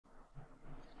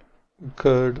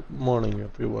Good morning,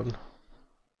 everyone.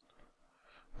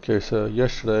 Okay, so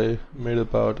yesterday made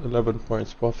about 11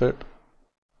 points profit.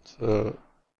 So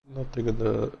nothing in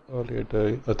the earlier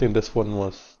day. I think this one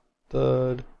was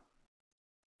third.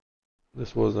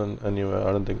 This wasn't anywhere.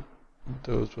 I don't think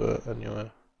those were anywhere.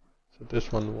 So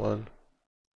this one won.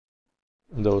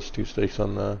 And there was two stakes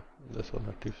on there. This one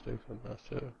had two stakes on there.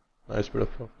 So nice bit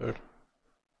of profit.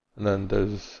 And then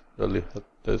there's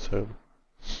home.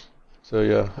 So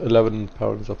yeah,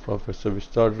 £11 of profit. So we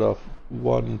started off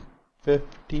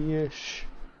 150-ish,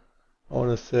 I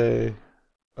want to say,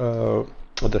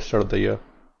 at the start of the year.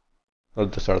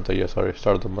 Not the start of the year, sorry,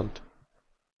 start of the month.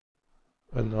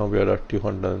 And now we are at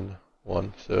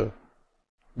 201. So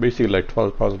basically like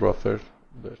 £12 profit.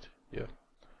 But yeah.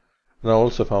 And I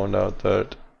also found out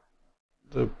that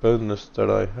the bonus that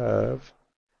I have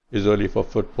is only for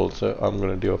football. So I'm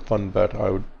going to do a fun bet.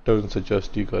 Don't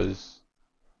suggest you guys,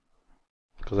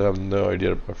 because I have no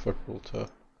idea about football, so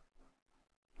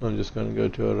I'm just going to go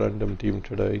to a random team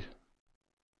today.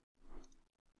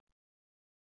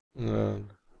 And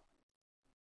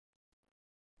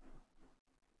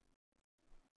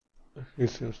he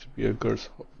seems to be a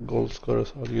goal scorer,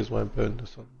 so I'll use my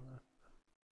bonus on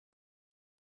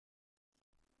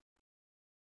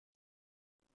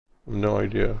that. No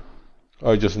idea.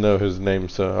 I just know his name,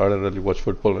 so I don't really watch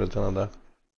football or anything like that.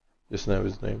 Just know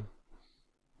his name.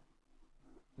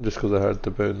 Just because I had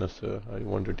the bonus, so I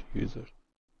wanted to use it.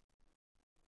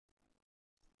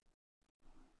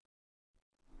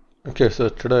 Okay, so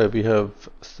today we have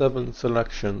 7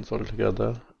 selections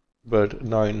altogether, but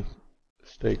 9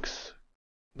 stakes.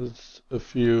 There's a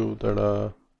few that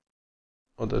are,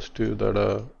 or there's 2 that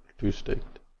are 2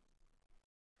 staked.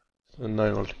 So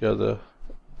 9 altogether,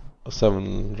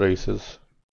 7 races.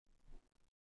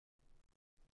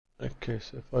 Okay,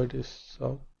 so if I do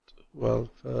South, well,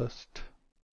 first,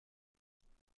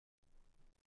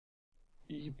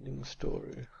 evening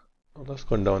story. Oh, that's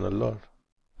gone down a lot.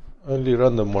 I only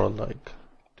ran them more like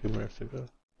 2 minutes ago.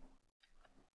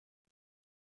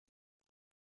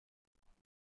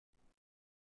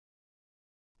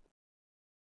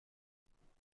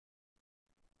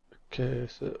 Okay,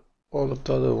 so all of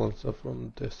the other ones are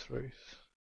from this race.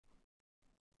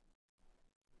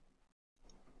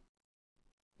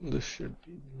 This should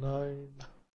be 9.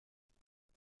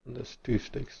 And there's 2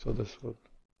 stakes for this one.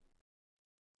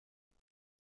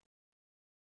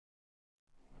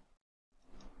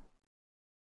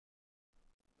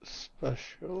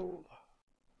 Special.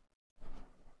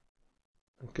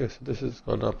 Okay, so this has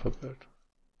gone up a bit.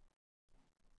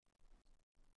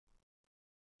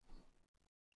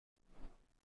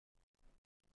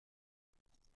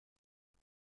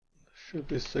 Should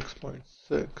be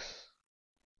 6.6.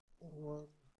 1.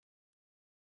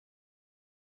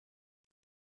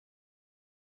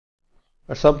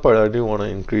 At some point I do want to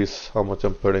increase how much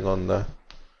I'm putting on there.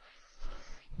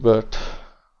 But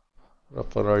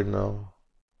for right now,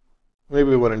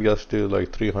 maybe when it gets to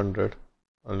like 300,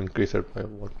 I'll increase it by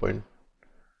 1 point.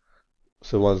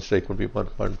 So one stake would be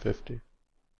 1.50.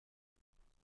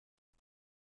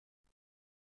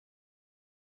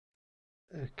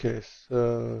 Okay,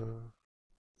 so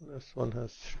this one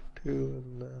has 2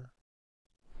 in there.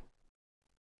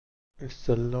 It's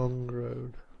a long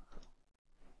road.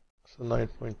 So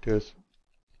 9.2 is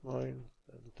fine.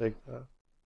 Then take that.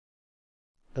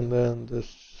 And then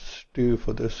this 2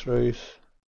 for this race.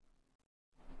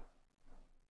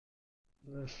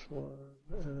 This one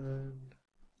and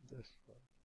this one.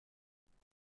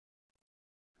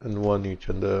 And 1 each,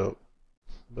 and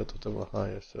both of them are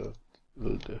higher, so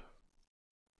will do.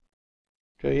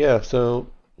 Okay, yeah, so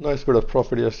nice bit of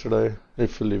profit yesterday.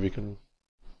 Hopefully we can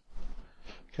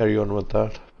carry on with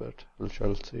that, but we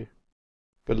shall see.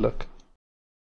 Good luck.